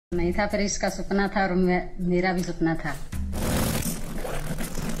नहीं था, फिर इसका सपना था और मेरा भी सपना था।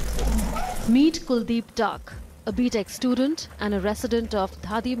 Meet Kuldeep Taak, a BTech student and a resident of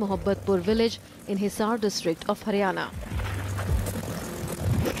Dhadi Mohabbatpur village in Hisar district of Haryana.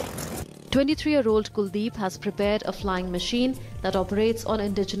 23-year-old Kuldeep has prepared a flying machine that operates on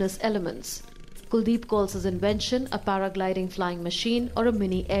indigenous elements. Kuldeep calls his invention a paragliding flying machine or a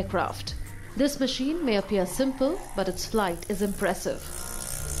mini aircraft. This machine may appear simple, but its flight is impressive.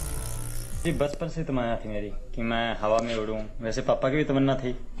 जी बचपन से तमन्ना थी मेरी कि मैं हवा में उड़ूं। वैसे पापा की भी तमन्ना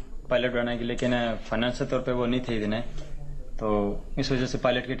थी पायलट बनने की, लेकिन फाइनेंशियल तौर पे वो नहीं थे इतने, तो इस वजह से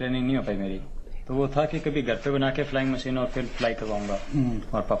पायलट की ट्रेनिंग नहीं हो पाई मेरी। तो वो था कि कभी घर पे बना के फ्लाइंग मशीन और फिर फ्लाई करवाऊंगा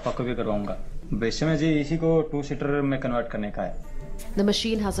और पापा को भी करवाऊंगा। वैसे में जी इसी को 2-सीटर में कन्वर्ट करने का है। The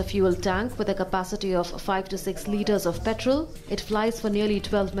machine has a fuel tank with a capacity of 5 to 6 liters of petrol. It flies for nearly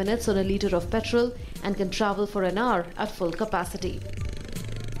 12 minutes on a liter of petrol and can travel for an hour at full capacity.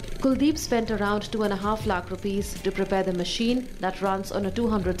 Kuldeep spent around 2.5 lakh rupees to prepare the machine that runs on a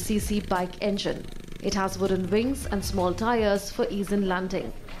 200cc bike engine. It has wooden wings and small tires for ease in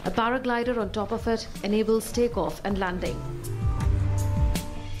landing. A paraglider on top of it enables takeoff and landing.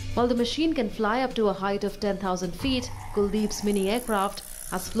 While the machine can fly up to a height of 10,000 feet, Kuldeep's mini aircraft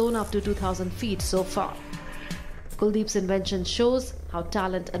has flown up to 2,000 feet so far. Kuldeep's invention shows how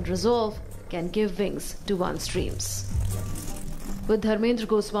talent and resolve can give wings to one's dreams. With Dharmendra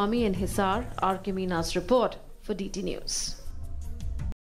Goswami in Hisar, R. K. Meena's report for DT News.